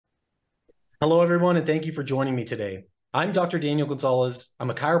Hello, everyone, and thank you for joining me today. I'm Dr. Daniel Gonzalez. I'm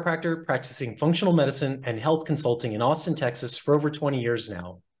a chiropractor practicing functional medicine and health consulting in Austin, Texas for over 20 years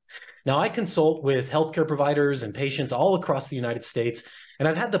now. Now, I consult with healthcare providers and patients all across the United States, and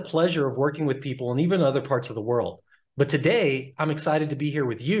I've had the pleasure of working with people in even other parts of the world. But today, I'm excited to be here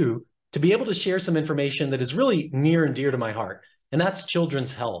with you to be able to share some information that is really near and dear to my heart, and that's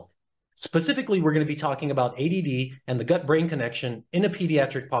children's health. Specifically, we're going to be talking about ADD and the gut-brain connection in a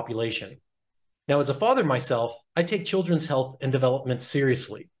pediatric population. Now, as a father myself, I take children's health and development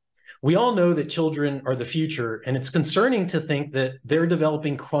seriously. We all know that children are the future, and it's concerning to think that they're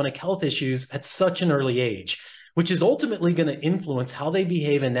developing chronic health issues at such an early age, which is ultimately going to influence how they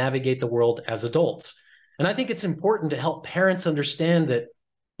behave and navigate the world as adults. And I think it's important to help parents understand that,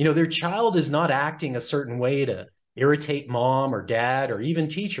 their child is not acting a certain way to irritate mom or dad or even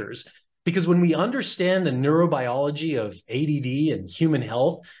teachers. Because when we understand the neurobiology of ADD and human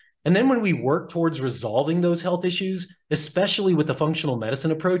health, and then when we work towards resolving those health issues, especially with the functional medicine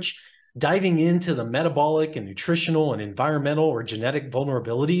approach, diving into the metabolic and nutritional and environmental or genetic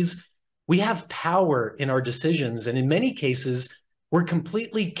vulnerabilities, we have power in our decisions. And in many cases, we're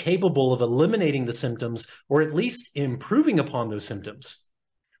completely capable of eliminating the symptoms or at least improving upon those symptoms.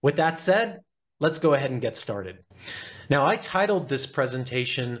 With that said, let's go ahead and get started. Now, I titled this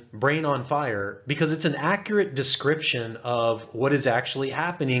presentation Brain on Fire because it's an accurate description of what is actually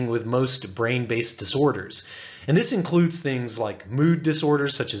happening with most brain-based disorders. And this includes things like mood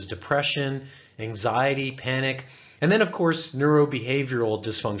disorders such as depression, anxiety, panic, and then of course neurobehavioral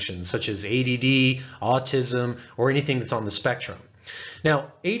dysfunctions such as ADD, autism, or anything that's on the spectrum.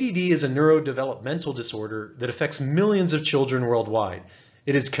 Now, ADD is a neurodevelopmental disorder that affects millions of children worldwide.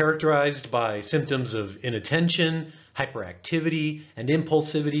 It is characterized by symptoms of inattention, hyperactivity, and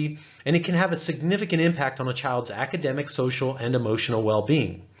impulsivity, and it can have a significant impact on a child's academic, social, and emotional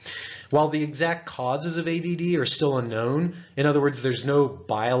well-being. While the exact causes of ADD are still unknown, in other words, there's no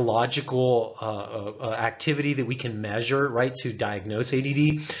biological activity that we can measure, right, to diagnose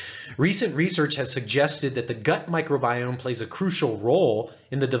ADD, recent research has suggested that the gut microbiome plays a crucial role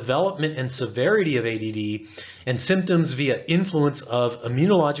in the development and severity of ADD and symptoms via influence of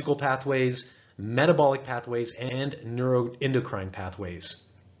immunological pathways, metabolic pathways, and neuroendocrine pathways.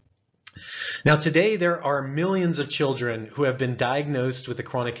 Now, today there are millions of children who have been diagnosed with a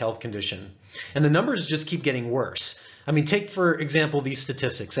chronic health condition, and the numbers just keep getting worse. I mean, take for example these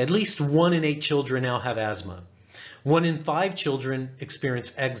statistics. At least 1 in 8 children now have asthma. 1 in 5 children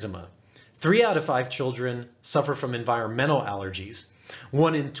experience eczema. 3 out of 5 children suffer from environmental allergies.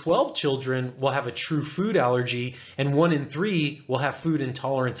 1 in 12 children will have a true food allergy, and 1 in 3 will have food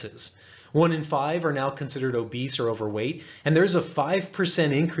intolerances. 1 in 5 are now considered obese or overweight, and there's a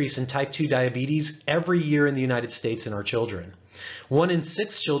 5% increase in type 2 diabetes every year in the United States in our children. 1 in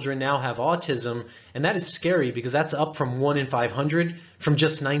 6 children now have autism, and that is scary because that's up from 1 in 500 from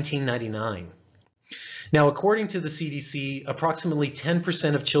just 1999. Now, according to the CDC, approximately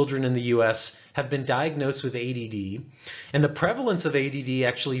 10% of children in the US have been diagnosed with ADD, and the prevalence of ADD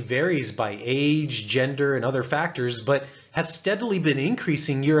actually varies by age, gender, and other factors, but has steadily been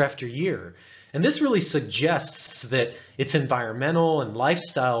increasing year after year. And this really suggests that it's environmental and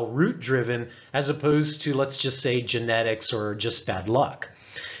lifestyle root-driven as opposed to, let's just say, genetics or just bad luck.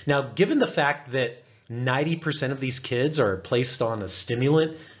 Now, given the fact that 90% of these kids are placed on a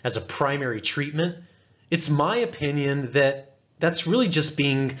stimulant as a primary treatment, it's my opinion that that's really just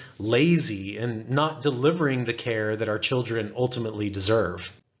being lazy and not delivering the care that our children ultimately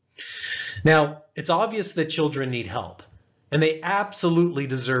deserve. Now, it's obvious that children need help, and they absolutely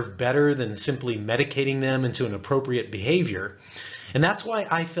deserve better than simply medicating them into an appropriate behavior. And that's why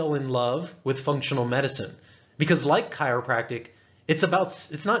I fell in love with functional medicine, because like chiropractic,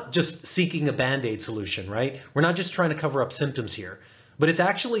 it's not just seeking a Band-Aid solution, right? We're not just trying to cover up symptoms here, but it's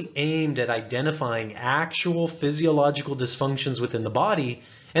actually aimed at identifying actual physiological dysfunctions within the body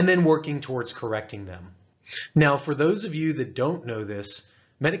and then working towards correcting them. Now, for those of you that don't know this,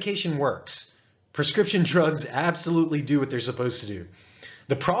 medication works. Prescription drugs absolutely do what they're supposed to do.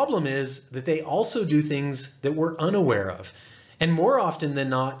 The problem is that they also do things that we're unaware of. And more often than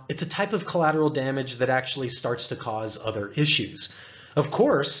not, it's a type of collateral damage that actually starts to cause other issues. Of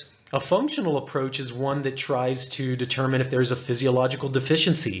course, a functional approach is one that tries to determine if there's a physiological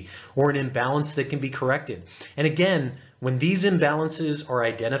deficiency or an imbalance that can be corrected. And again, when these imbalances are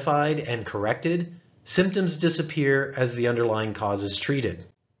identified and corrected, symptoms disappear as the underlying cause is treated.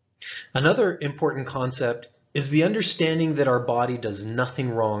 Another important concept is the understanding that our body does nothing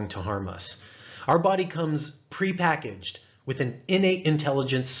wrong to harm us. Our body comes prepackaged with an innate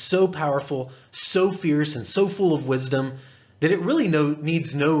intelligence so powerful, so fierce, and so full of wisdom that it really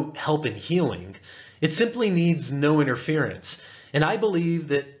needs no help in healing. It simply needs no interference. And I believe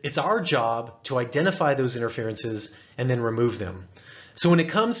that it's our job to identify those interferences and then remove them. So when it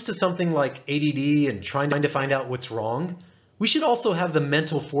comes to something like ADD and trying to find out what's wrong, we should also have the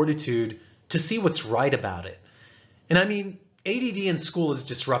mental fortitude to see what's right about it. And I mean, ADD in school is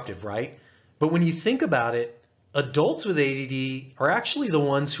disruptive, right? But when you think about it, adults with ADD are actually the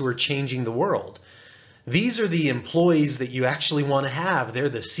ones who are changing the world. These are the employees that you actually want to have. They're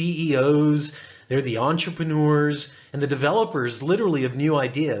the CEOs, they're the entrepreneurs, and the developers literally of new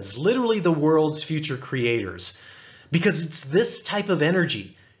ideas, literally the world's future creators. Because it's this type of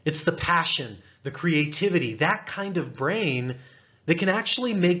energy, it's the passion, the creativity, that kind of brain that can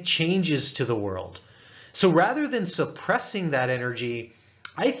actually make changes to the world. So rather than suppressing that energy,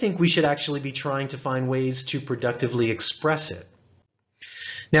 I think we should actually be trying to find ways to productively express it.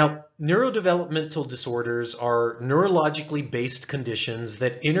 Now, neurodevelopmental disorders are neurologically based conditions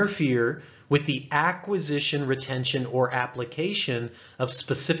that interfere with the acquisition, retention, or application of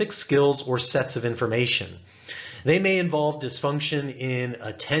specific skills or sets of information. They may involve dysfunction in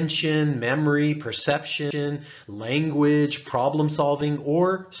attention, memory, perception, language, problem solving,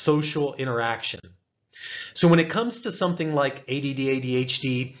 or social interaction. So when it comes to something like ADD,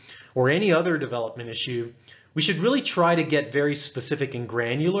 ADHD, or any other development issue, we should really try to get very specific and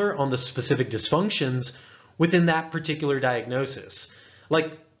granular on the specific dysfunctions within that particular diagnosis.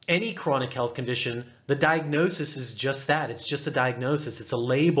 Like any chronic health condition, the diagnosis is just that. It's just a diagnosis. It's a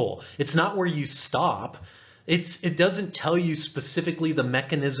label. It's not where you stop. It doesn't tell you specifically the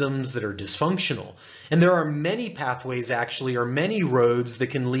mechanisms that are dysfunctional. And there are many pathways actually, or many roads that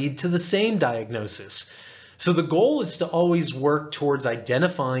can lead to the same diagnosis. So the goal is to always work towards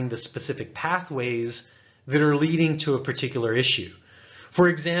identifying the specific pathways that are leading to a particular issue. For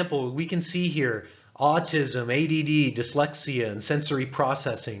example, we can see here autism, ADD, dyslexia, and sensory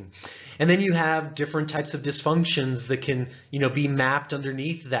processing. And then you have different types of dysfunctions that can, be mapped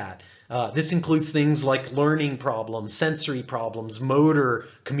underneath that. This includes things like learning problems, sensory problems, motor,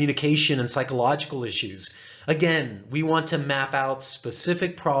 communication, and psychological issues. Again, we want to map out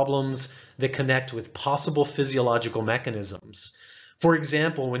specific problems that connect with possible physiological mechanisms. For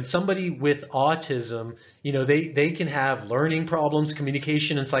example, when somebody with autism, they can have learning problems,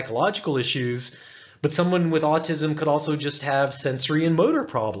 communication, and psychological issues, but someone with autism could also just have sensory and motor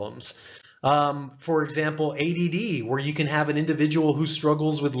problems. For example, ADD, where you can have an individual who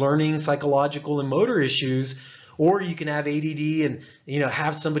struggles with learning, psychological, and motor issues, or you can have ADD and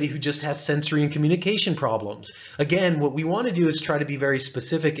have somebody who just has sensory and communication problems. Again, what we want to do is try to be very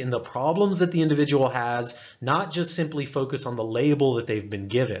specific in the problems that the individual has, not just simply focus on the label that they've been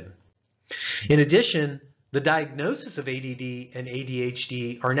given. In addition, the diagnosis of ADD and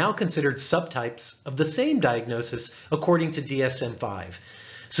ADHD are now considered subtypes of the same diagnosis according to DSM-5.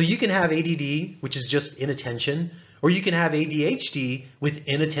 So you can have ADD, which is just inattention, or you can have ADHD with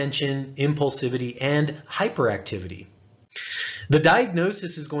inattention, impulsivity, and hyperactivity. The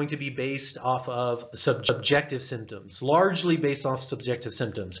diagnosis is going to be based off of subjective symptoms, largely based off subjective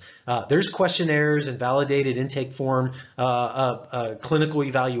symptoms. There's questionnaires and validated intake form, clinical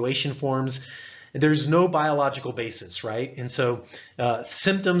evaluation forms. There's no biological basis, right? And so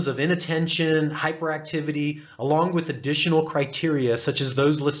symptoms of inattention, hyperactivity, along with additional criteria such as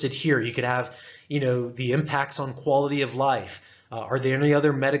those listed here. You could have, the impacts on quality of life. Are there any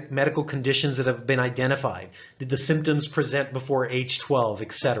other medical conditions that have been identified? Did the symptoms present before age 12,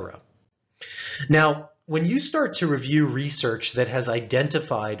 etc.? Now, when you start to review research that has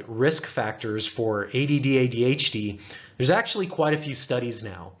identified risk factors for ADD, ADHD, there's actually quite a few studies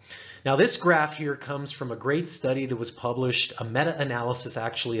now. Now, this graph here comes from a great study that was published, a meta-analysis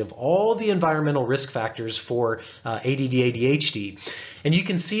actually of all the environmental risk factors for ADD, ADHD. And you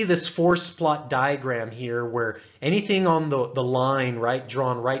can see this force plot diagram here where anything on the line, right,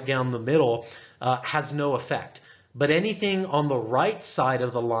 drawn right down the middle has no effect. But anything on the right side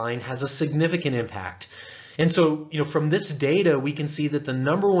of the line has a significant impact. And so, from this data, we can see that the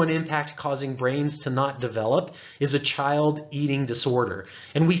 #1 impact causing brains to not develop is a child eating disorder.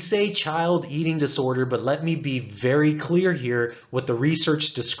 And we say child eating disorder, but let me be very clear here what the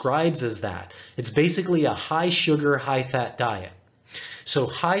research describes as that. It's basically a high sugar, high fat diet. So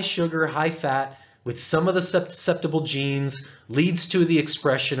high sugar, high fat with some of the susceptible genes leads to the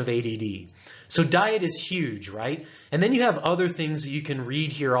expression of ADD. So diet is huge, right? And then you have other things that you can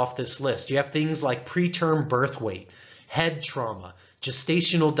read here off this list. You have things like preterm birth weight, head trauma,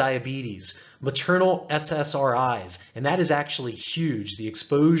 gestational diabetes, maternal SSRIs, and that is actually huge, the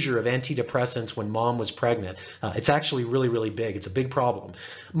exposure of antidepressants when mom was pregnant. It's actually really, really big. It's a big problem.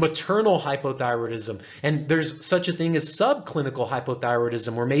 Maternal hypothyroidism, and there's such a thing as subclinical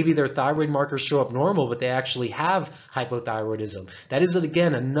hypothyroidism, where maybe their thyroid markers show up normal, but they actually have hypothyroidism. That is,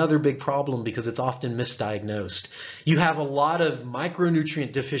 again, another big problem because it's often misdiagnosed. You have a lot of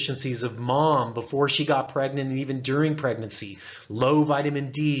micronutrient deficiencies of mom before she got pregnant and even during pregnancy. Low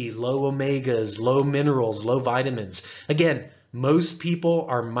vitamin D, low omegas, low minerals, low vitamins. Again, most people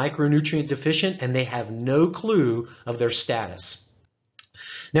are micronutrient deficient and they have no clue of their status.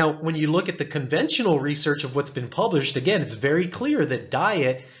 Now, when you look at the conventional research of what's been published, again, it's very clear that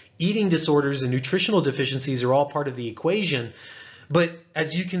diet, eating disorders, and nutritional deficiencies are all part of the equation. But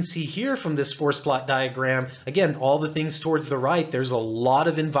as you can see here from this force plot diagram, again, all the things towards the right, there's a lot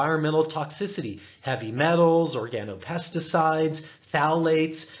of environmental toxicity, heavy metals, organopesticides,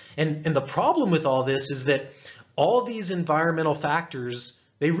 phthalates. And the problem with all this is that all these environmental factors,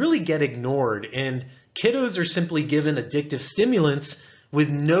 they really get ignored. And kiddos are simply given addictive stimulants with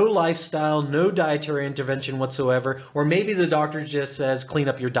no lifestyle, no dietary intervention whatsoever, or maybe the doctor just says, clean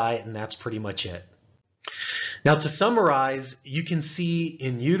up your diet, and that's pretty much it. Now, to summarize, you can see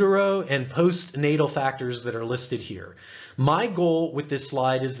in utero and postnatal factors that are listed here. My goal with this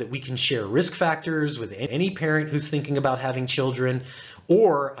slide is that we can share risk factors with any parent who's thinking about having children,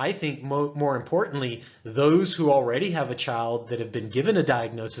 or I think more importantly, those who already have a child that have been given a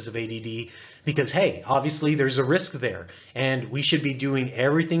diagnosis of ADD, because hey, obviously there's a risk there, and we should be doing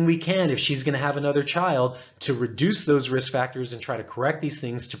everything we can if she's going to have another child to reduce those risk factors and try to correct these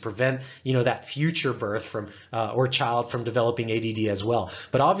things to prevent, that future birth from or child from developing ADD as well.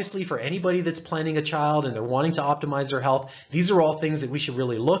 But obviously for anybody that's planning a child and they're wanting to optimize their health, these are all things that we should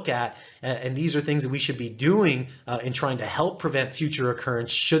really look at, and these are things that we should be doing in trying to help prevent future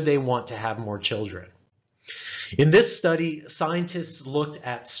occurrence should they want to have more children. In this study, scientists looked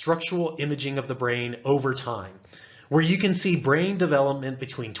at structural imaging of the brain over time, where you can see brain development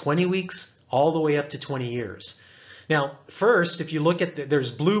between 20 weeks all the way up to 20 years. Now, first, if you look at there's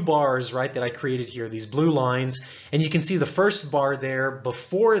blue bars, right, that I created here, these blue lines, and you can see the first bar there.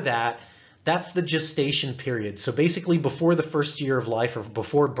 Before that, that's the gestation period. So basically before the first year of life or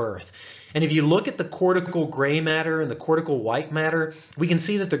before birth. And if you look at the cortical gray matter and the cortical white matter, we can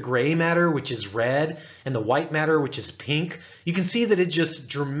see that the gray matter, which is red, and the white matter, which is pink, you can see that it just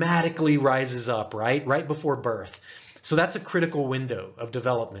dramatically rises up, right before birth. So that's a critical window of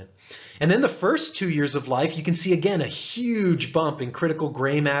development. And then the first 2 years of life, you can see again a huge bump in critical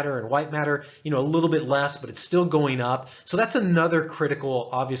gray matter and white matter, a little bit less, but it's still going up. So that's another critical,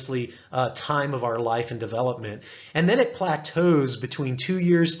 obviously, time of our life and development. And then it plateaus between 2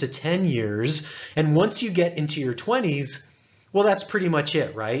 years to 10 years. And once you get into your 20s, well, that's pretty much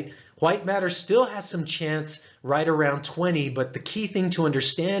it, right? White matter still has some chance right around 20, but the key thing to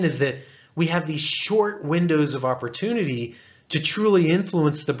understand is that we have these short windows of opportunity to truly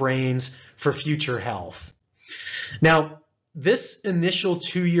influence the brains for future health. Now, this initial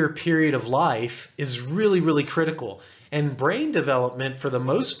 2-year period of life is really, really critical. And brain development, for the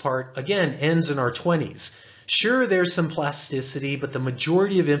most part, again, ends in our 20s. Sure, there's some plasticity, but the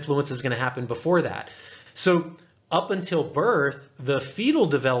majority of influence is going to happen before that. So up until birth, the fetal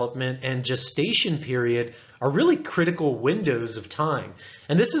development and gestation period are really critical windows of time.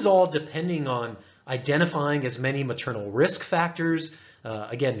 And this is all depending on identifying as many maternal risk factors,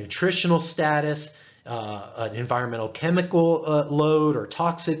 again, nutritional status, an environmental chemical load or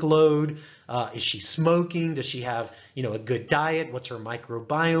toxic load. Is she smoking? Does she have, a good diet? What's her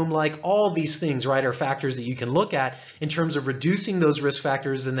microbiome like? All these things, right, are factors that you can look at in terms of reducing those risk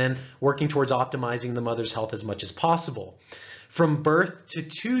factors and then working towards optimizing the mother's health as much as possible. From birth to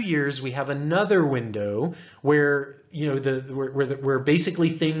 2 years, we have another window where, where basically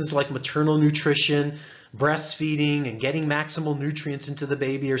things like maternal nutrition, breastfeeding, and getting maximal nutrients into the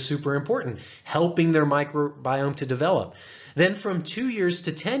baby are super important, helping their microbiome to develop. Then from 2 years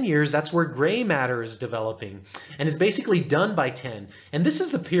to 10 years, that's where gray matter is developing, and it's basically done by 10. And this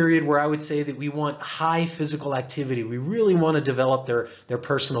is the period where I would say that we want high physical activity. We really want to develop their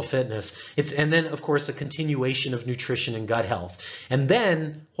personal fitness. And then, of course, a continuation of nutrition and gut health. And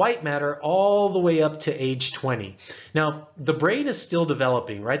then white matter all the way up to age 20. Now, the brain is still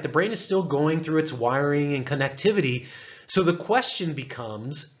developing, right? The brain is still going through its wiring and connectivity. So the question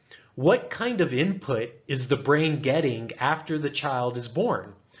becomes, what kind of input is the brain getting after the child is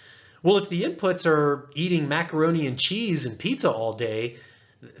born? Well, if the inputs are eating macaroni and cheese and pizza all day,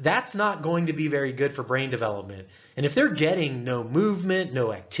 that's not going to be very good for brain development. And if they're getting no movement,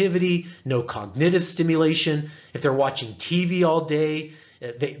 no activity, no cognitive stimulation, if they're watching TV all day,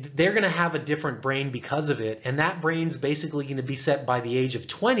 they're going to have a different brain because of it. And that brain's basically going to be set by the age of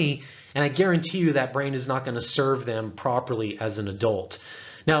 20. And I guarantee you that brain is not going to serve them properly as an adult.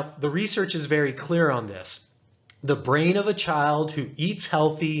 Now, the research is very clear on this. The brain of a child who eats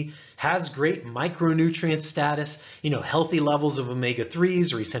healthy, has great micronutrient status, healthy levels of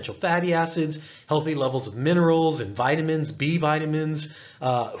omega-3s or essential fatty acids, healthy levels of minerals and vitamins, B vitamins,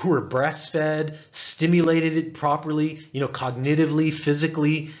 who are breastfed, stimulated properly, cognitively,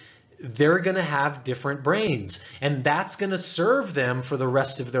 physically, they're going to have different brains. And that's going to serve them for the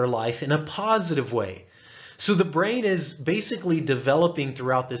rest of their life in a positive way. So the brain is basically developing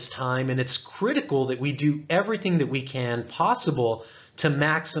throughout this time, and it's critical that we do everything that we can possible to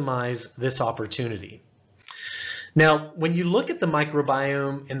maximize this opportunity. Now, when you look at the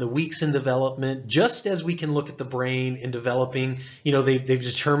microbiome and the weeks in development, just as we can look at the brain in developing, they've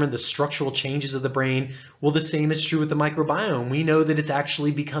determined the structural changes of the brain. Well, the same is true with the microbiome. We know that it's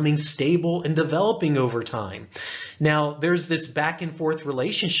actually becoming stable and developing over time. Now, there's this back and forth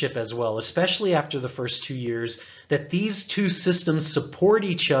relationship as well, especially after the first 2 years, that these two systems support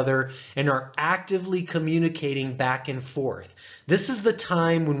each other and are actively communicating back and forth. This is the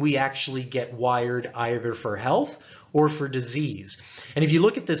time when we actually get wired either for health or for disease. And if you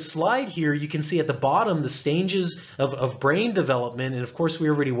look at this slide here, you can see at the bottom the stages of brain development. And of course, we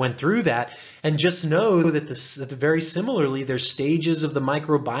already went through that. And just know that very similarly, there's stages of the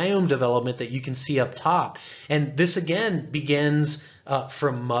microbiome development that you can see up top. And this again begins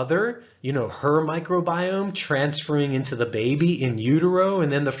from mother, her microbiome transferring into the baby in utero, and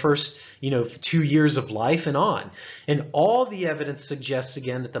then the first 2 years of life and on. And all the evidence suggests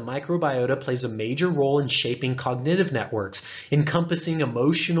again that the microbiota plays a major role in shaping cognitive networks, encompassing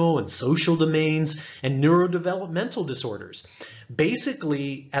emotional and social domains and neurodevelopmental disorders.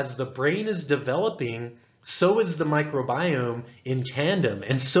 Basically, as the brain is developing, so is the microbiome in tandem,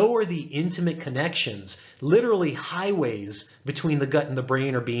 and so are the intimate connections. Literally highways between the gut and the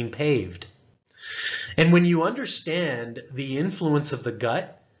brain are being paved. And when you understand the influence of the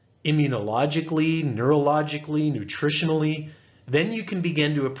gut, immunologically, neurologically, nutritionally, then you can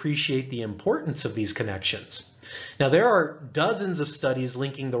begin to appreciate the importance of these connections. Now, there are dozens of studies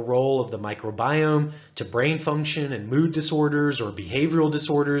linking the role of the microbiome to brain function and mood disorders or behavioral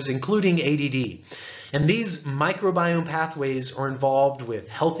disorders, including ADD. And these microbiome pathways are involved with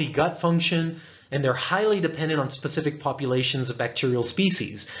healthy gut function, and they're highly dependent on specific populations of bacterial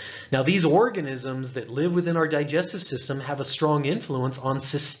species. Now, these organisms that live within our digestive system have a strong influence on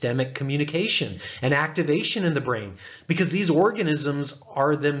systemic communication and activation in the brain, because these organisms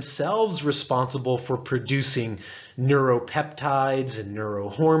are themselves responsible for producing neuropeptides and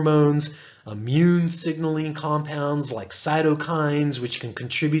neurohormones, immune signaling compounds like cytokines, which can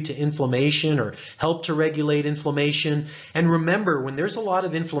contribute to inflammation or help to regulate inflammation. And remember, when there's a lot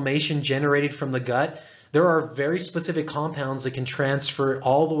of inflammation generated from the gut, there are very specific compounds that can transfer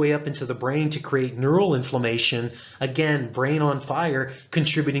all the way up into the brain to create neural inflammation. Again, brain on fire,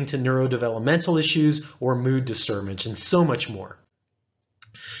 contributing to neurodevelopmental issues or mood disturbance, and so much more.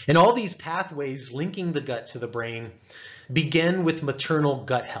 And all these pathways linking the gut to the brain begin with maternal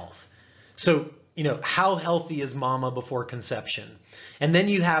gut health. So, how healthy is mama before conception? And then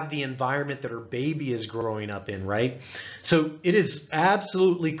you have the environment that her baby is growing up in, right? So it is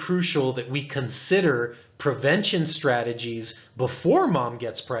absolutely crucial that we consider prevention strategies before mom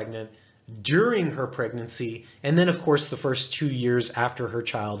gets pregnant, during her pregnancy, and then of course the first 2 years after her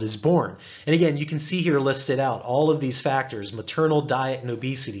child is born. And again, you can see here listed out all of these factors: maternal diet and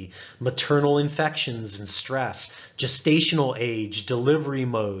obesity, maternal infections and stress, gestational age, delivery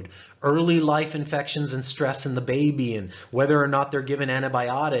mode, early life infections and stress in the baby, and whether or not they're given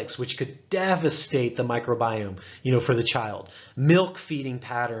antibiotics, which could devastate the microbiome, for the child, milk feeding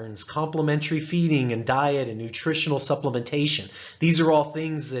patterns, complementary feeding and diet and nutritional supplementation. These are all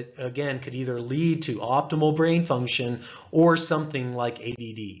things that, again, could either lead to optimal brain function or something like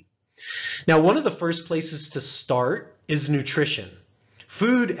ADD. Now, one of the first places to start is nutrition.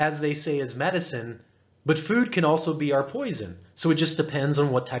 Food, as they say, is medicine, but food can also be our poison. So it just depends on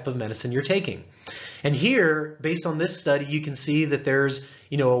what type of medicine you're taking. And here, based on this study, you can see that there's,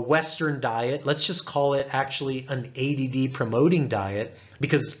 a Western diet. Let's just call it actually an ADD promoting diet,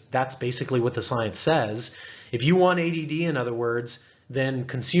 because that's basically what the science says. If you want ADD, in other words, then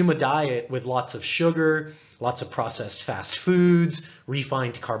consume a diet with lots of sugar, lots of processed fast foods,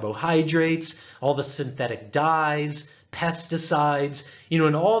 refined carbohydrates, all the synthetic dyes, pesticides,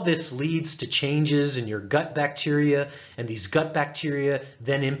 and all this leads to changes in your gut bacteria, and these gut bacteria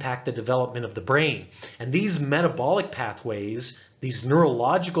then impact the development of the brain. And these metabolic pathways, these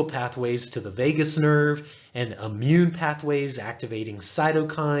neurological pathways to the vagus nerve and immune pathways activating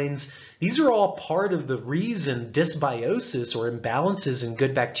cytokines, these are all part of the reason dysbiosis or imbalances in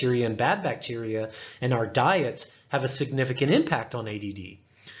good bacteria and bad bacteria in our diets have a significant impact on ADD.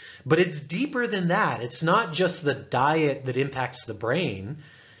 But it's deeper than that. It's not just the diet that impacts the brain.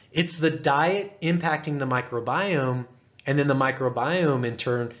 It's the diet impacting the microbiome, and then the microbiome in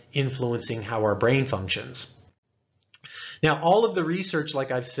turn influencing how our brain functions. Now, all of the research, like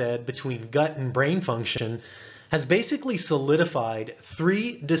I've said, between gut and brain function has basically solidified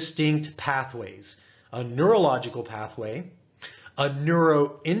 3 distinct pathways: a neurological pathway, a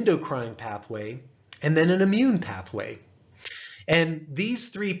neuroendocrine pathway, and then an immune pathway. And these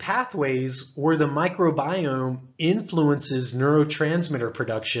 3 pathways, where the microbiome influences neurotransmitter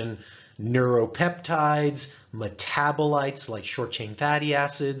production, neuropeptides, metabolites like short-chain fatty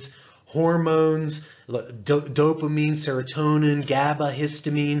acids, hormones, dopamine, serotonin, GABA,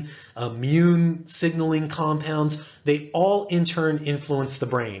 histamine, immune signaling compounds, they all in turn influence the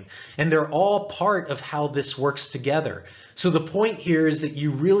brain. And they're all part of how this works together. So the point here is that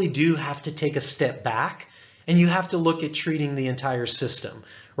you really do have to take a step back, and you have to look at treating the entire system,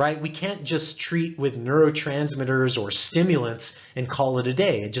 right? We can't just treat with neurotransmitters or stimulants and call it a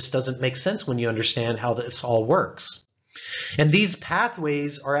day. It just doesn't make sense when you understand how this all works. And these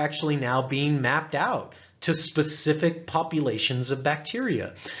pathways are actually now being mapped out to specific populations of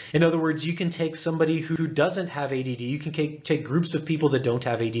bacteria. In other words, you can take somebody who doesn't have ADD, you can take groups of people that don't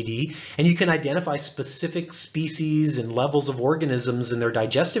have ADD, and you can identify specific species and levels of organisms in their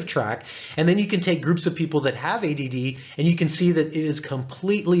digestive tract, and then you can take groups of people that have ADD, and you can see that it is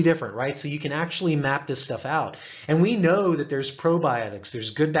completely different, right? So you can actually map this stuff out. And we know that there's probiotics,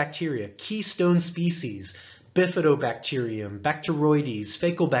 there's good bacteria, keystone species, Bifidobacterium, Bacteroides,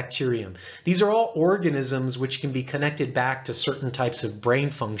 Faecalbacterium. These are all organisms which can be connected back to certain types of brain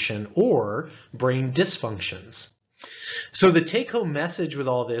function or brain dysfunctions. So the take-home message with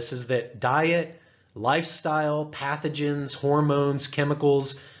all this is that diet, lifestyle, pathogens, hormones,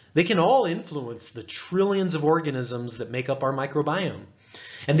 chemicals, they can all influence the trillions of organisms that make up our microbiome.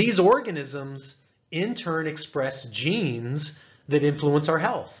 And these organisms in turn express genes that influence our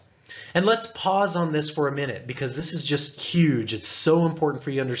health. And let's pause on this for a minute, because this is just huge. It's so important for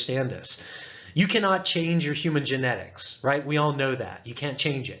you to understand this. You cannot change your human genetics, right? We all know that. You can't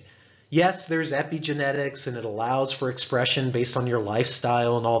change it. Yes, there's epigenetics and it allows for expression based on your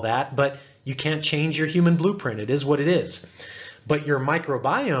lifestyle and all that, but you can't change your human blueprint. It is what it is. But your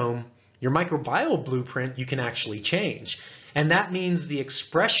microbiome, your microbial blueprint, you can actually change. And that means the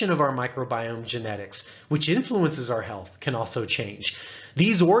expression of our microbiome genetics, which influences our health, can also change.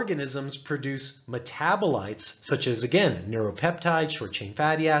 These organisms produce metabolites such as, again, neuropeptides, short-chain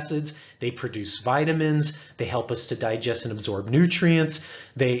fatty acids. They produce vitamins. They help us to digest and absorb nutrients.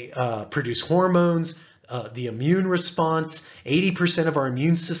 They produce hormones, the immune response. 80% of our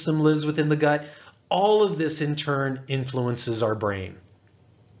immune system lives within the gut. All of this in turn influences our brain.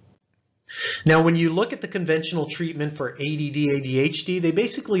 Now, when you look at the conventional treatment for ADD, ADHD, they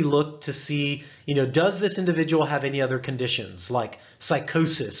basically look to see, does this individual have any other conditions like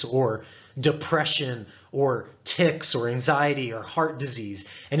psychosis or depression or tics or anxiety or heart disease?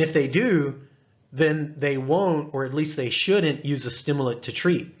 And if they do, then they won't, or at least they shouldn't, use a stimulant to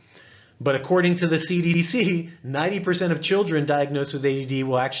treat. But according to the CDC, 90% of children diagnosed with ADD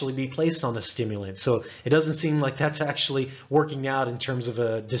will actually be placed on a stimulant. So it doesn't seem like that's actually working out in terms of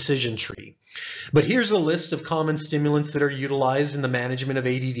a decision tree. But here's a list of common stimulants that are utilized in the management of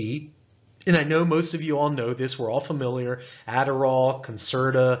ADD. And I know most of you all know this. We're all familiar. Adderall,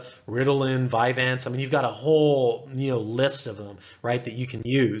 Concerta, Ritalin, Vyvanse. I mean, you've got a whole list of them, right, that you can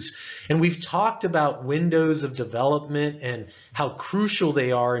use. And we've talked about windows of development and how crucial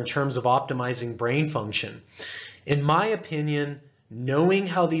they are in terms of optimizing brain function. In my opinion, knowing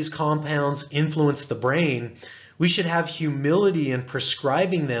how these compounds influence the brain, we should have humility in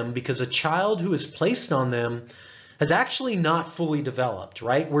prescribing them, because a child who is placed on them has actually not fully developed,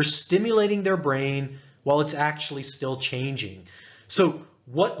 right? We're stimulating their brain while it's actually still changing. So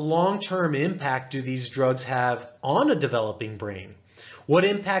what long-term impact do these drugs have on a developing brain? What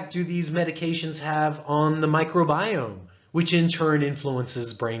impact do these medications have on the microbiome, which in turn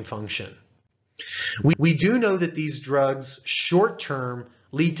influences brain function? We do know that these drugs short-term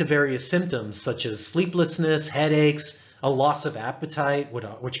lead to various symptoms such as sleeplessness, headaches, a loss of appetite,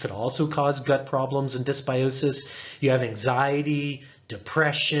 which could also cause gut problems and dysbiosis. You have anxiety,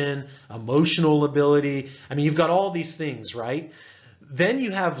 depression, emotional ability. I mean, you've got all these things, right? Then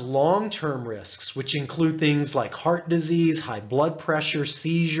you have long-term risks, which include things like heart disease, high blood pressure,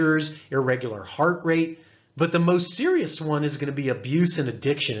 seizures, irregular heart rate. But the most serious one is going to be abuse and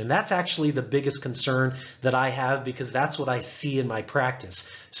addiction. And that's actually the biggest concern that I have, because that's what I see in my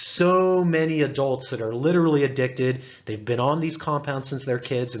practice. So many adults that are literally addicted. They've been on these compounds since they're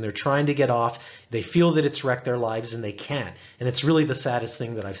kids and they're trying to get off. They feel that it's wrecked their lives and they can't. And it's really the saddest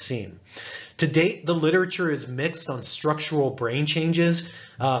thing that I've seen. To date, the literature is mixed on structural brain changes.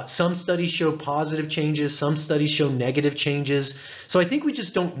 Some studies show positive changes, some studies show negative changes. So I think we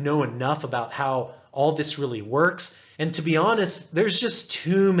just don't know enough about how all this really works. And to be honest, there's just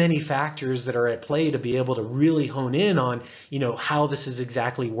too many factors that are at play to be able to really hone in on, how this is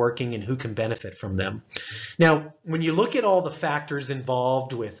exactly working and who can benefit from them. Now, when you look at all the factors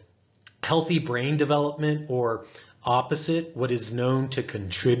involved with healthy brain development, or opposite, what is known to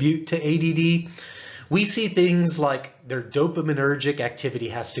contribute to ADD, we see things like their dopaminergic activity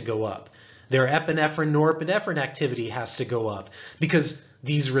has to go up. Their epinephrine, norepinephrine activity has to go up because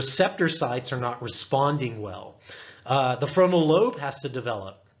these receptor sites are not responding well. The frontal lobe has to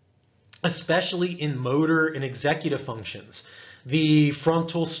develop, especially in motor and executive functions. The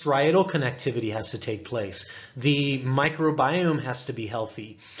frontal striatal connectivity has to take place. The microbiome has to be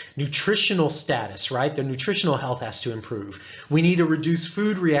healthy. Nutritional status, right? Their nutritional health has to improve. We need to reduce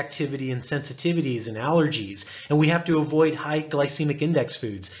food reactivity and sensitivities and allergies, and we have to avoid high glycemic index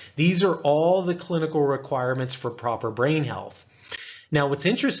foods. These are all the clinical requirements for proper brain health. Now, what's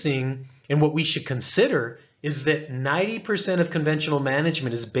interesting and what we should consider is that 90% of conventional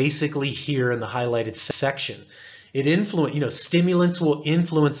management is basically here in the highlighted section. Stimulants will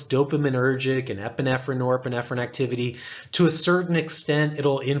influence dopaminergic and epinephrine, norepinephrine activity. To a certain extent,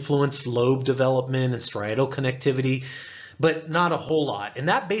 it'll influence lobe development and striatal connectivity, but not a whole lot. And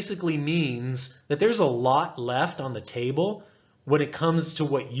that basically means that there's a lot left on the table when it comes to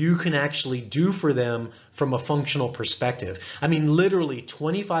what you can actually do for them from a functional perspective. I mean, literally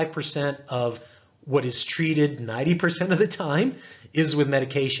 25% of what is treated 90% of the time is with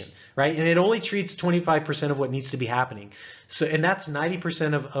medication, right? And it only treats 25% of what needs to be happening. And that's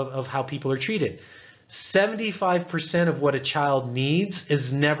 90% of how people are treated. 75% of what a child needs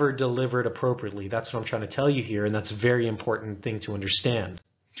is never delivered appropriately. That's what I'm trying to tell you here, and that's a very important thing to understand.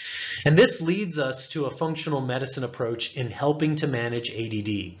 And this leads us to a functional medicine approach in helping to manage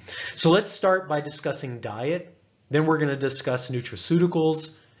ADD. So let's start by discussing diet. Then we're going to discuss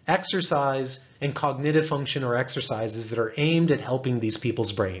nutraceuticals, exercise, and cognitive function or exercises that are aimed at helping these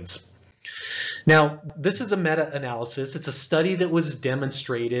people's brains. Now, this is a meta-analysis. It's a study that was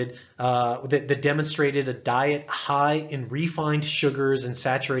demonstrated, that demonstrated a diet high in refined sugars and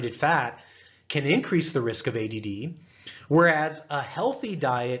saturated fat can increase the risk of ADD, whereas a healthy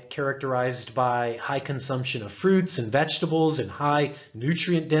diet characterized by high consumption of fruits and vegetables and high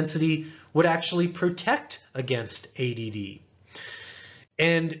nutrient density would actually protect against ADD.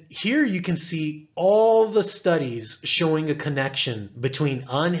 And here you can see all the studies showing a connection between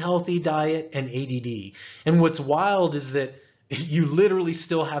unhealthy diet and ADD. And what's wild is that you literally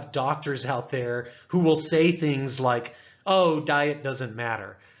still have doctors out there who will say things like, oh, diet doesn't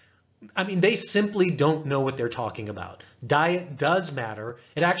matter. I mean, they simply don't know what they're talking about. Diet does matter.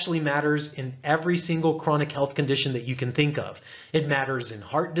 It actually matters in every single chronic health condition that you can think of. It matters in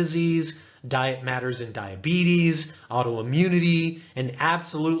heart disease, diet matters in diabetes, autoimmunity, and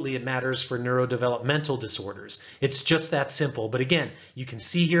absolutely it matters for neurodevelopmental disorders. It's just that simple. But again, you can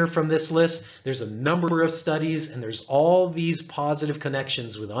see here from this list, there's a number of studies and there's all these positive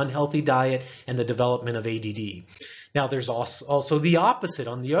connections with unhealthy diet and the development of ADD. Now, there's also the opposite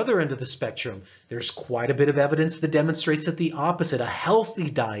on the other end of the spectrum. There's quite a bit of evidence that demonstrates that the opposite, a healthy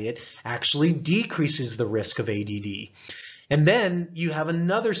diet, actually decreases the risk of ADD. And then you have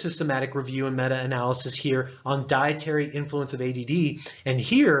another systematic review and meta-analysis here on dietary influence of ADD. And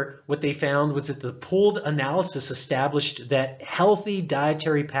here, what they found was that the pooled analysis established that healthy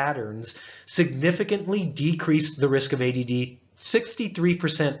dietary patterns significantly decreased the risk of ADD,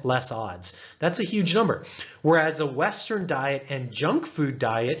 63% less odds. That's a huge number. Whereas a Western diet and junk food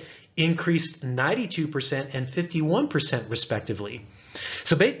diet increased 92% and 51% respectively.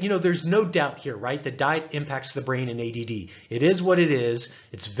 So, there's no doubt here, right? The diet impacts the brain in ADD. It is what it is.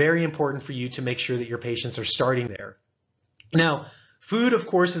 It's very important for you to make sure that your patients are starting there. Now, food, of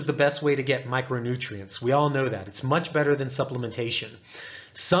course, is the best way to get micronutrients. We all know that. It's much better than supplementation.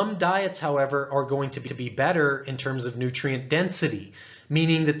 Some diets, however, are going to be better in terms of nutrient density,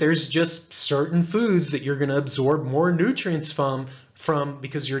 meaning that there's just certain foods that you're going to absorb more nutrients from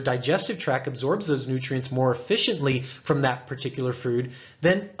because your digestive tract absorbs those nutrients more efficiently from that particular food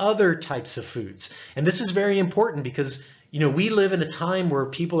than other types of foods. And this is very important because, we live in a time where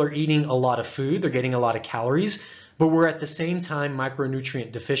people are eating a lot of food, they're getting a lot of calories, but we're at the same time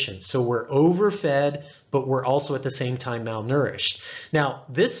micronutrient deficient. So we're overfed, but we're also at the same time malnourished. Now,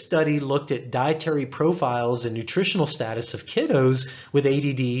 this study looked at dietary profiles and nutritional status of kiddos with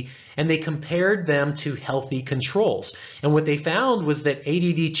ADD, and they compared them to healthy controls. And what they found was that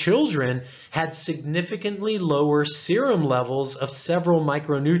ADD children had significantly lower serum levels of several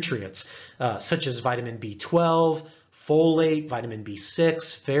micronutrients, such as vitamin B12, folate, vitamin B6,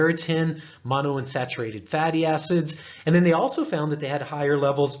 ferritin, monounsaturated fatty acids. And then they also found that they had higher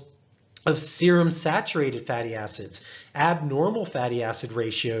levels of serum saturated fatty acids, abnormal fatty acid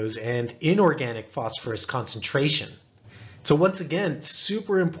ratios, and inorganic phosphorus concentration. So once again, it's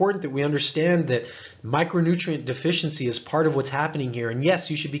super important that we understand that micronutrient deficiency is part of what's happening here. And yes,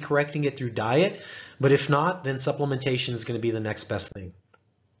 you should be correcting it through diet, but if not, then supplementation is going to be the next best thing.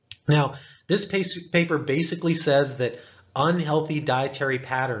 Now, this paper basically says that unhealthy dietary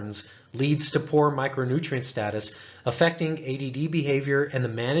patterns leads to poor micronutrient status, affecting ADD behavior, and the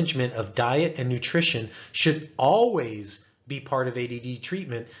management of diet and nutrition should always be part of ADD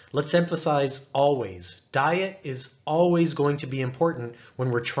treatment. Let's emphasize always. Diet is always going to be important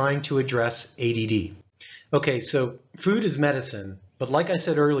when we're trying to address ADD. Okay, so food is medicine, but like I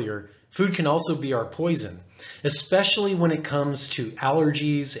said earlier, food can also be our poison, especially when it comes to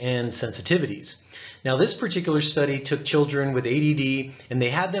allergies and sensitivities. Now, this particular study took children with ADD and they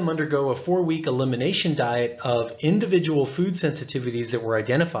had them undergo a 4-week elimination diet of individual food sensitivities that were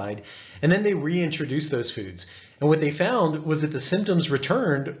identified, and then they reintroduced those foods. And what they found was that the symptoms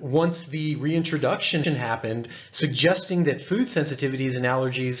returned once the reintroduction happened, suggesting that food sensitivities and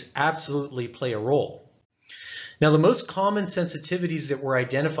allergies absolutely play a role. Now, the most common sensitivities that were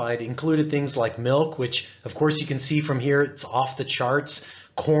identified included things like milk, which of course you can see from here, it's off the charts,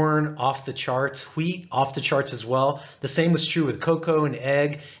 corn off the charts, wheat off the charts as well. The same was true with cocoa and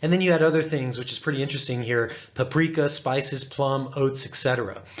egg. And then you had other things, which is pretty interesting here, paprika, spices, plum, oats,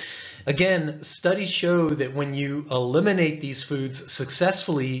 etc. Again, studies show that when you eliminate these foods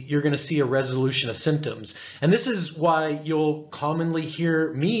successfully, you're going to see a resolution of symptoms. And this is why you'll commonly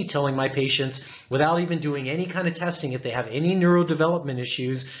hear me telling my patients, without even doing any kind of testing, if they have any neurodevelopment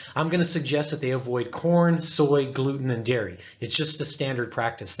issues, I'm going to suggest that they avoid corn, soy, gluten, and dairy. It's just a standard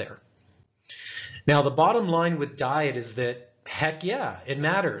practice there. Now, the bottom line with diet is that, heck yeah, it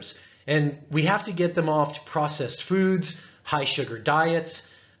matters. And we have to get them off processed foods, high sugar diets.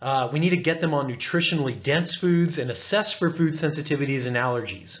 We need to get them on nutritionally dense foods and assess for food sensitivities and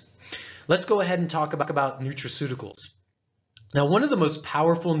allergies. Let's go ahead and talk about nutraceuticals. Now, one of the most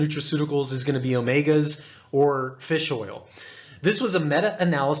powerful nutraceuticals is going to be omegas or fish oil. This was a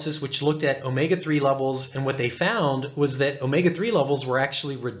meta-analysis which looked at omega-3 levels, and what they found was that omega-3 levels were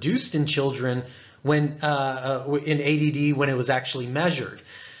actually reduced in children when in ADD when it was actually measured.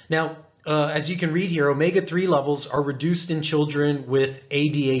 Now, as you can read here, omega-3 levels are reduced in children with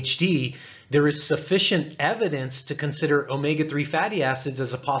ADHD. There is sufficient evidence to consider omega-3 fatty acids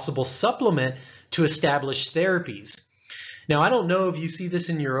as a possible supplement to established therapies. Now, I don't know if you see this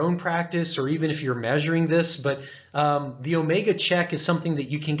in your own practice or even if you're measuring this, but the omega check is something that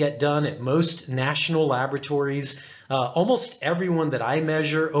you can get done at most national laboratories. Almost everyone that I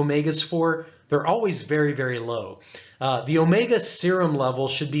measure omegas for, they're always very, very low. The omega serum level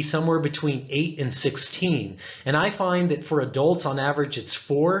should be somewhere between 8 and 16. And I find that for adults, on average, it's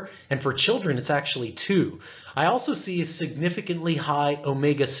 4, and for children, it's actually 2. I also see a significantly high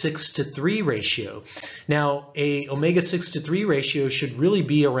omega-6 to 3 ratio. Now, a omega-6 to 3 ratio should really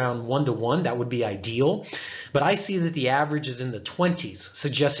be around 1 to 1. That would be ideal. But I see that the average is in the 20s,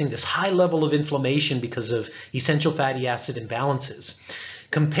 suggesting this high level of inflammation because of essential fatty acid imbalances.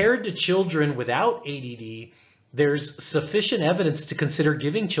 Compared to children without ADD, there's sufficient evidence to consider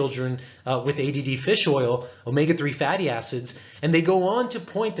giving children with ADD fish oil omega-3 fatty acids, and they go on to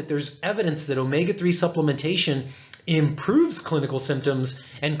point that there's evidence that omega-3 supplementation improves clinical symptoms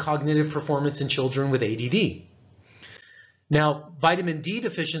and cognitive performance in children with ADD. Now, vitamin D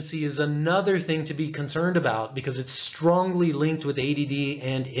deficiency is another thing to be concerned about because it's strongly linked with ADD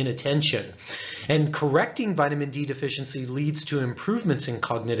and inattention. And correcting vitamin D deficiency leads to improvements in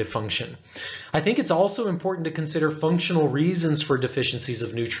cognitive function. I think it's also important to consider functional reasons for deficiencies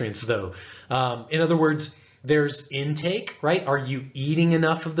of nutrients, though. In other words, there's intake, right? Are you eating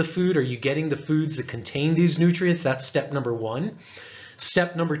enough of the food? Are you getting the foods that contain these nutrients? That's step number 1.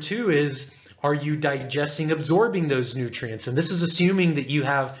 Step number 2 is, Are you digesting, absorbing those nutrients? And this is assuming that you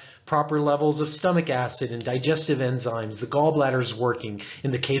have proper levels of stomach acid and digestive enzymes, the gallbladder's working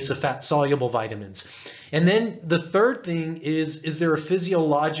in the case of fat-soluble vitamins. And then the third thing is there a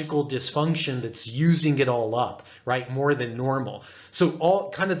physiological dysfunction that's using it all up, right? More than normal. So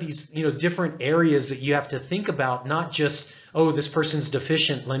all kind of these, different areas that you have to think about, not just, oh, this person's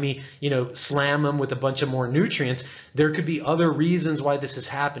deficient, let me, slam them with a bunch of more nutrients. There could be other reasons why this is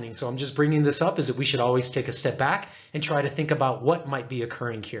happening. So I'm just bringing this up is that we should always take a step back and try to think about what might be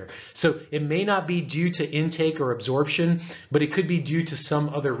occurring here. So it may not be due to intake or absorption, but it could be due to some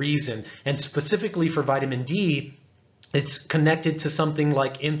other reason. And specifically for vitamin D, it's connected to something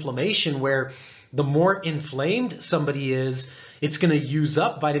like inflammation, where the more inflamed somebody is, it's going to use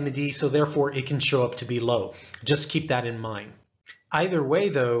up vitamin D, so therefore it can show up to be low. Just keep that in mind. Either way,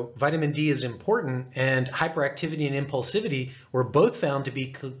 though, vitamin D is important, and hyperactivity and impulsivity were both found to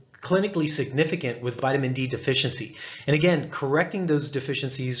be clinically significant with vitamin D deficiency. And again, correcting those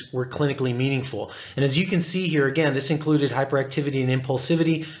deficiencies were clinically meaningful. And as you can see here, again, this included hyperactivity and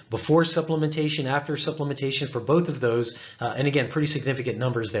impulsivity before supplementation, after supplementation for both of those. And again, pretty significant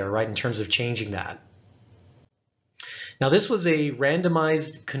numbers there, right, in terms of changing that. Now, this was a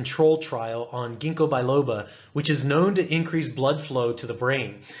randomized control trial on ginkgo biloba, which is known to increase blood flow to the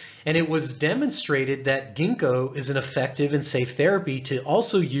brain. And it was demonstrated that ginkgo is an effective and safe therapy to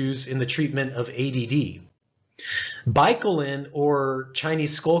also use in the treatment of ADD. Bicolin, or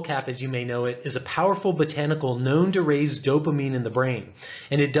Chinese skullcap as you may know it, is a powerful botanical known to raise dopamine in the brain.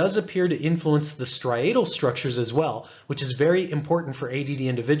 And it does appear to influence the striatal structures as well, which is very important for ADD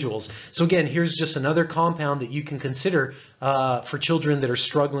individuals. So again, here's just another compound that you can consider for children that are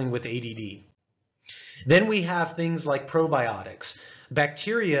struggling with ADD. Then we have things like probiotics.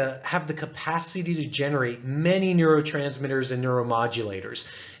 Bacteria have the capacity to generate many neurotransmitters and neuromodulators.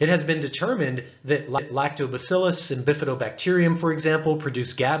 It has been determined that lactobacillus and bifidobacterium, for example,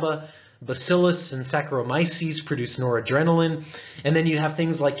 produce GABA. Bacillus and Saccharomyces produce noradrenaline. And then you have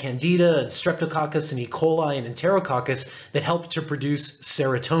things like Candida and Streptococcus and E. coli and Enterococcus that help to produce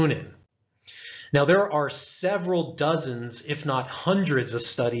serotonin. Now, there are several dozens, if not hundreds, of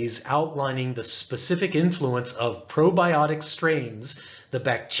studies outlining the specific influence of probiotic strains, the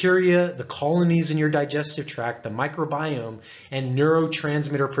bacteria, the colonies in your digestive tract, the microbiome, and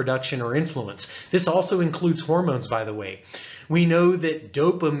neurotransmitter production or influence. This also includes hormones, by the way. We know that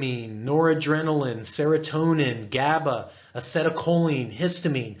dopamine, noradrenaline, serotonin, GABA, acetylcholine,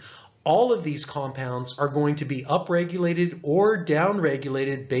 histamine, all of these compounds are going to be upregulated or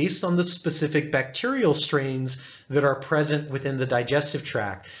downregulated based on the specific bacterial strains that are present within the digestive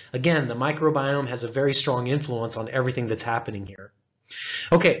tract. Again, the microbiome has a very strong influence on everything that's happening here.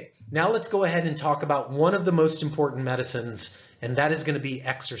 Okay, now let's go ahead and talk about one of the most important medicines, and that is going to be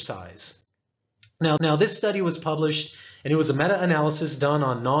exercise. Now this study was published, and it was a meta-analysis done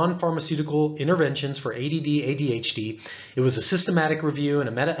on non-pharmaceutical interventions for ADD, ADHD. It was a systematic review and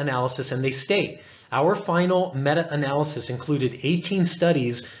a meta-analysis, and they state, our final meta-analysis included 18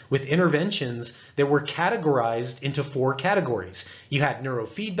 studies with interventions that were categorized into 4 categories. You had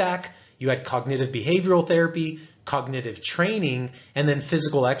neurofeedback, you had cognitive behavioral therapy, cognitive training, and then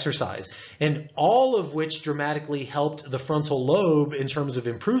physical exercise, and all of which dramatically helped the frontal lobe in terms of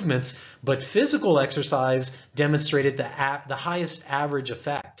improvements, but physical exercise demonstrated the highest average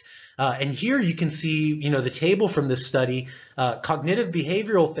effect. And here you can see, the table from this study. Cognitive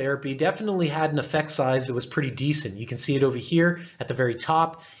behavioral therapy definitely had an effect size that was pretty decent. You can see it over here at the very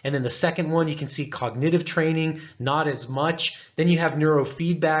top. And then the second one, you can see cognitive training, not as much. Then you have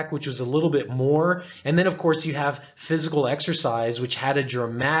neurofeedback, which was a little bit more. And then, of course, you have physical exercise, which had a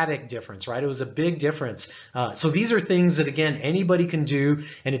dramatic difference, right? It was a big difference. So these are things that, again, anybody can do.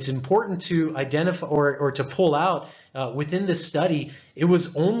 And it's important to identify or to pull out within this study. It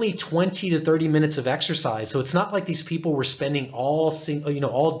was only 20 to 30 minutes of exercise. So it's not like these people were spending all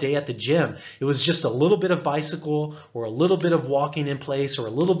day at the gym. It was just a little bit of bicycle or a little bit of walking in place or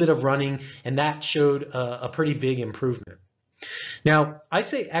a little bit of running, and that showed a pretty big improvement. Now, I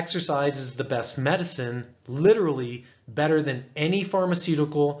say exercise is the best medicine, literally better than any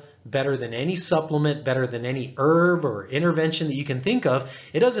pharmaceutical, better than any supplement, better than any herb or intervention that you can think of.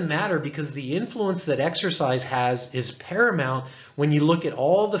 It doesn't matter, because the influence that exercise has is paramount when you look at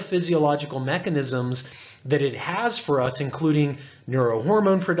all the physiological mechanisms that it has for us, including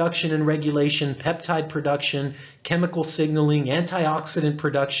neurohormone production and regulation, peptide production, chemical signaling, antioxidant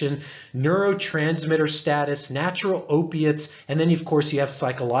production, neurotransmitter status, natural opiates, and then of course you have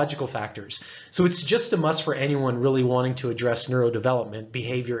psychological factors. So it's just a must for anyone really wanting to address neurodevelopment,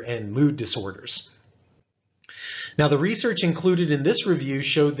 behavior, and mood disorders. Now, the research included in this review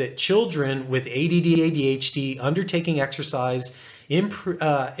showed that children with ADD/ADHD undertaking exercise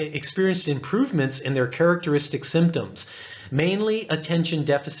experienced improvements in their characteristic symptoms, mainly attention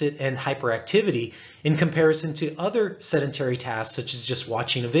deficit and hyperactivity, in comparison to other sedentary tasks such as just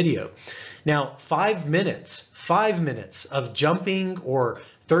watching a video. Now, 5 minutes of jumping or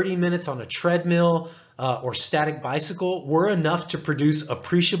 30 minutes on a treadmill or static bicycle were enough to produce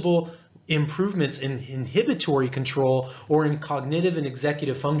appreciable improvements in inhibitory control or in cognitive and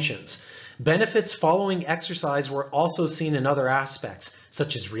executive functions. Benefits following exercise were also seen in other aspects,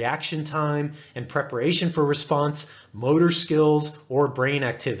 such as reaction time and preparation for response, motor skills, or brain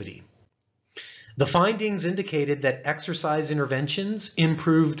activity. The findings indicated that exercise interventions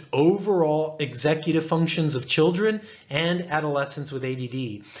improved overall executive functions of children and adolescents with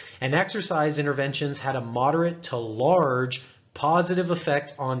ADD, and exercise interventions had a moderate to large positive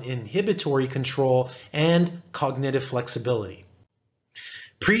effect on inhibitory control and cognitive flexibility.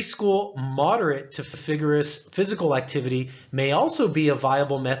 Preschool moderate to vigorous physical activity may also be a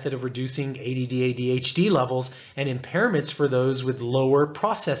viable method of reducing ADD/ADHD levels and impairments for those with lower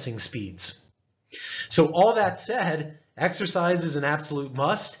processing speeds. So all that said, exercise is an absolute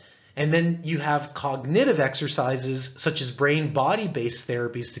must, and then you have cognitive exercises such as brain-body-based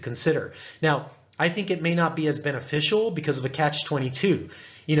therapies to consider. Now, I think it may not be as beneficial because of a catch-22.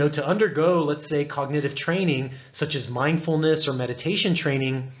 You know, to undergo, let's say, cognitive training, such as mindfulness or meditation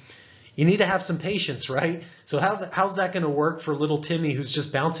training, you need to have some patience, right? So how's that going to work for little Timmy who's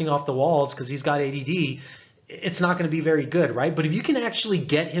just bouncing off the walls because he's got ADD? It's not going to be very good, right? But if you can actually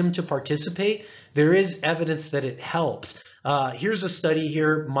get him to participate, there is evidence that it helps. Here's a study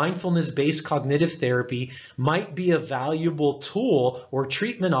here. Mindfulness-based cognitive therapy might be a valuable tool or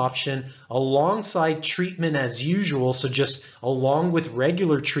treatment option alongside treatment as usual, so just along with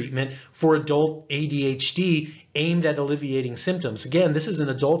regular treatment for adult ADHD aimed at alleviating symptoms. Again, this is in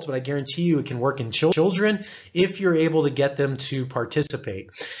adults, but I guarantee you it can work in children if you're able to get them to participate.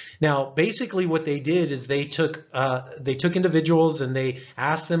 Now, basically what they did is they took individuals and they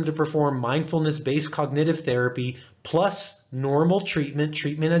asked them to perform mindfulness-based cognitive therapy plus normal treatment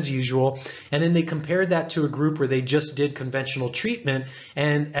as usual, and then they compared that to a group where they just did conventional treatment.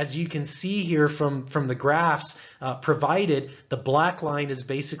 And as you can see here from the graphs provided, the black line is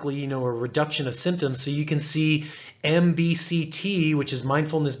basically, you know, a reduction of symptoms. So you can see MBCT, which is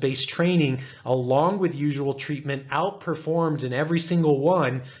mindfulness-based training, along with usual treatment, outperformed in every single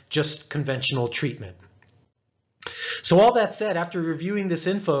one just conventional treatment. So all that said, after reviewing this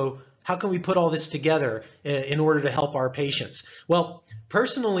info, how can we put all this together in order to help our patients? Well,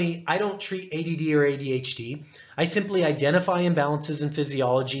 personally, I don't treat ADD or ADHD. I simply identify imbalances in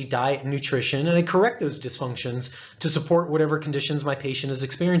physiology, diet, and nutrition, and I correct those dysfunctions to support whatever conditions my patient is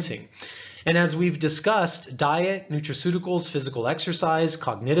experiencing. And as we've discussed, diet, nutraceuticals, physical exercise,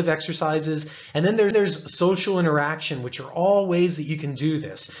 cognitive exercises, and then there's social interaction, which are all ways that you can do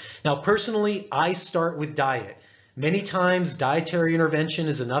this. Now, personally, I start with diet. Many times, dietary intervention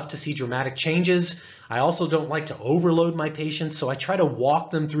is enough to see dramatic changes. I also don't like to overload my patients, so I try to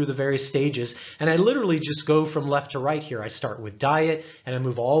walk them through the various stages, and I literally just go from left to right here. I start with diet, and I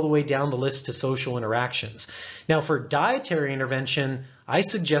move all the way down the list to social interactions. Now, for dietary intervention, I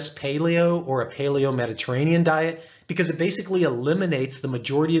suggest paleo or a paleo-Mediterranean diet because it basically eliminates the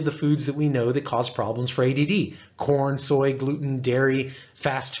majority of the foods that we know that cause problems for ADD. Corn, soy, gluten, dairy,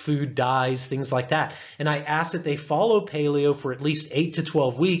 fast food dyes, things like that. And I ask that they follow paleo for at least 8 to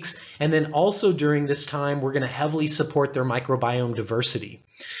 12 weeks. And then also during this time, we're going to heavily support their microbiome diversity.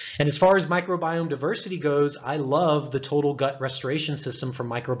 And as far as microbiome diversity goes, I love the Total Gut Restoration System from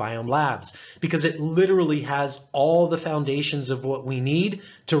Microbiome Labs because it literally has all the foundations of what we need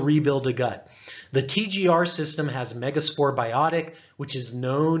to rebuild a gut. The TGR system has Megaspore Biotic, which is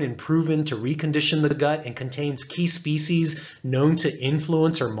known and proven to recondition the gut and contains key species known to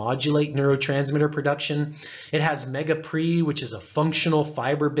influence or modulate neurotransmitter production. It has MegaPre, which is a functional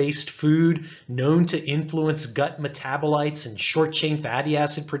fiber-based food known to influence gut metabolites and short-chain fatty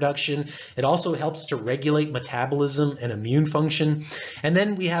acid production. It also helps to regulate metabolism and immune function. And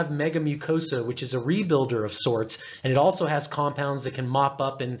then we have Megamucosa, which is a rebuilder of sorts, and it also has compounds that can mop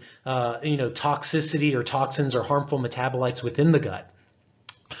up and toxicity or toxins or harmful metabolites within the gut.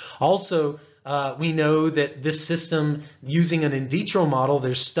 Also, we know that this system, using an in vitro model,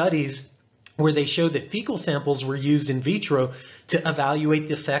 there's studies where they show that fecal samples were used in vitro to evaluate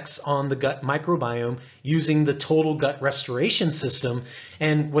the effects on the gut microbiome using the Total Gut Restoration System.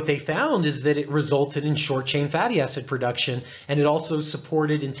 And what they found is that it resulted in short-chain fatty acid production, and it also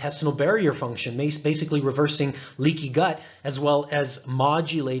supported intestinal barrier function, basically reversing leaky gut, as well as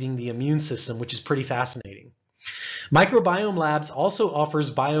modulating the immune system, which is pretty fascinating. Microbiome Labs also offers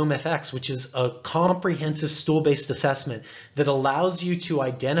Biome FX, which is a comprehensive stool-based assessment that allows you to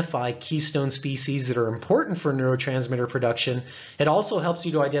identify keystone species that are important for neurotransmitter production. It also helps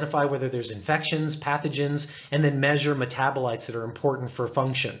you to identify whether there's infections, pathogens, and then measure metabolites that are important for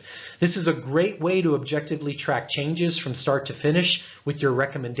function. This is a great way to objectively track changes from start to finish with your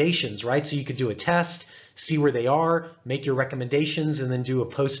recommendations, right? So you could do a test, see where they are, make your recommendations, and then do a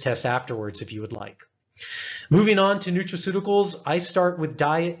post-test afterwards if you would like. Moving on to nutraceuticals, I start with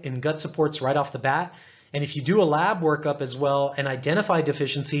diet and gut supports right off the bat. And if you do a lab workup as well and identify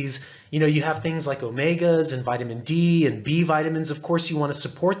deficiencies, you have things like omegas and vitamin D and B vitamins. Of course, you want to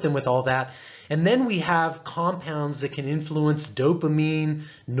support them with all that. And then we have compounds that can influence dopamine,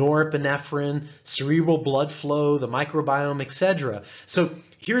 norepinephrine, cerebral blood flow, the microbiome, etc. So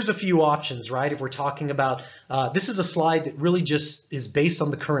here's a few options, right? If we're talking about, this is a slide that really just is based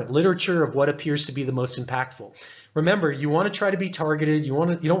on the current literature of what appears to be the most impactful. Remember, you want to try to be targeted. You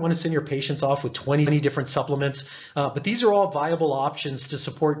don't want to send your patients off with 20 different supplements, but these are all viable options to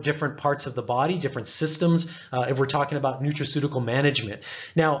support different parts of the body, different systems, if we're talking about nutraceutical management.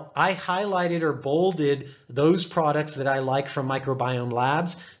 Now, I highlighted or bolded those products that I like from Microbiome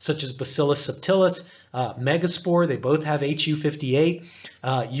Labs, such as Bacillus subtilis, Megaspore. They both have HU58.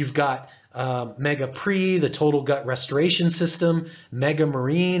 You've got Mega Pre, the total gut restoration system, Mega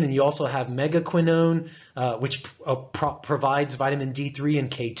Marine, and you also have Mega Quinone, which provides vitamin D3 and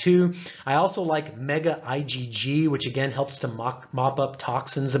K2. I also like Mega IgG, which again helps to mop up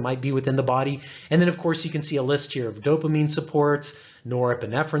toxins that might be within the body. And then of course you can see a list here of dopamine supports,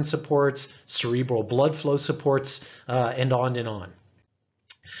 norepinephrine supports, cerebral blood flow supports, and on and on.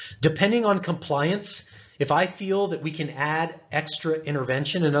 Depending on compliance, if I feel that we can add extra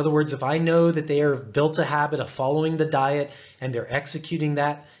intervention, in other words, if I know that they are built a habit of following the diet and they're executing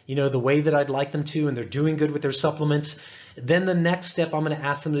that, the way that I'd like them to, and they're doing good with their supplements, then the next step I'm going to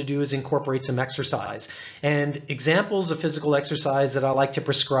ask them to do is incorporate some exercise. And examples of physical exercise that I like to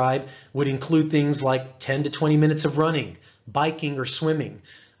prescribe would include things like 10 to 20 minutes of running, biking, or swimming.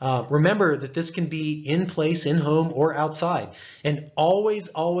 Remember that this can be in place, in home, or outside, and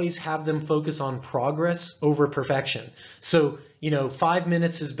always have them focus on progress over perfection. So, 5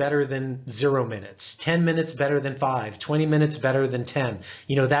 minutes is better than 0 minutes, 10 minutes better than 5, 20 minutes better than 10,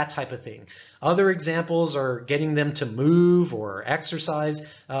 that type of thing. Other examples are getting them to move or exercise,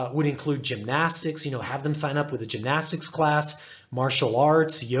 would include gymnastics, have them sign up with a gymnastics class, martial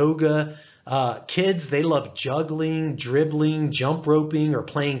arts, yoga. Kids, they love juggling, dribbling, jump roping, or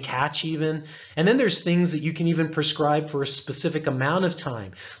playing catch even. And then there's things that you can even prescribe for a specific amount of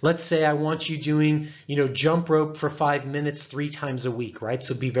time. Let's say I want you doing, jump rope for 5 minutes 3 times a week, right?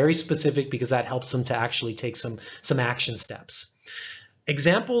 So be very specific because that helps them to actually take some action steps.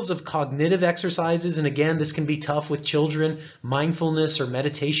 Examples of cognitive exercises, and again, this can be tough with children, mindfulness or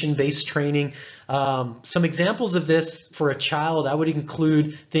meditation-based training. Some examples of this for a child, I would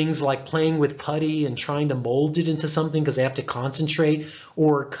include things like playing with putty and trying to mold it into something because they have to concentrate,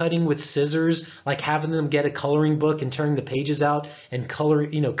 or cutting with scissors, like having them get a coloring book and turning the pages out and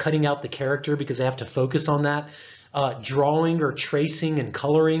cutting out the character because they have to focus on that. Drawing or tracing and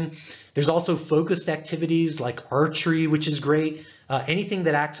coloring. There's also focused activities like archery, which is great. Anything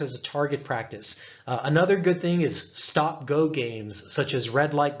that acts as a target practice. Another good thing is stop-go games such as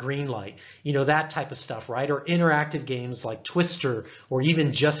red light, green light, that type of stuff, right? Or interactive games like Twister or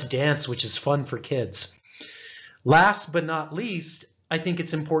even Just Dance, which is fun for kids. Last but not least, I think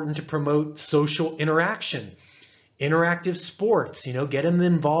it's important to promote social interaction. Interactive sports, get them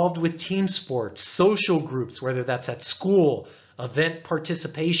involved with team sports, social groups, whether that's at school, event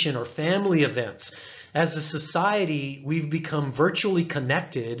participation, or family events. As a society, we've become virtually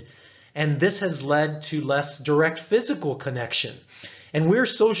connected, and this has led to less direct physical connection. And we're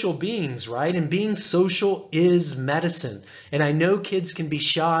social beings, right? And being social is medicine. And I know kids can be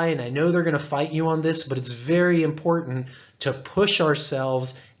shy, and I know they're going to fight you on this, but it's very important to push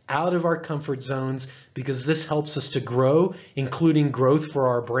ourselves out of our comfort zones because this helps us to grow, including growth for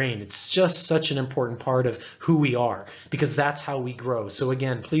our brain. It's just such an important part of who we are because that's how we grow. So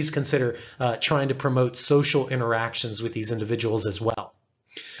again, please consider trying to promote social interactions with these individuals as well.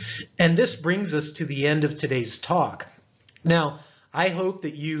 And this brings us to the end of today's talk. Now, I hope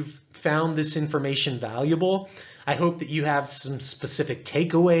that you've found this information valuable. I hope that you have some specific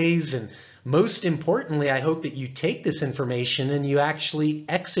takeaways, and most importantly, I hope that you take this information and you actually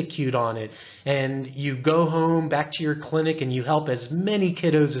execute on it, and you go home back to your clinic and you help as many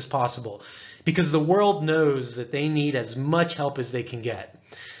kiddos as possible because the world knows that they need as much help as they can get.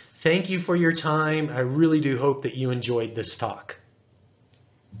 Thank you for your time. I really do hope that you enjoyed this talk.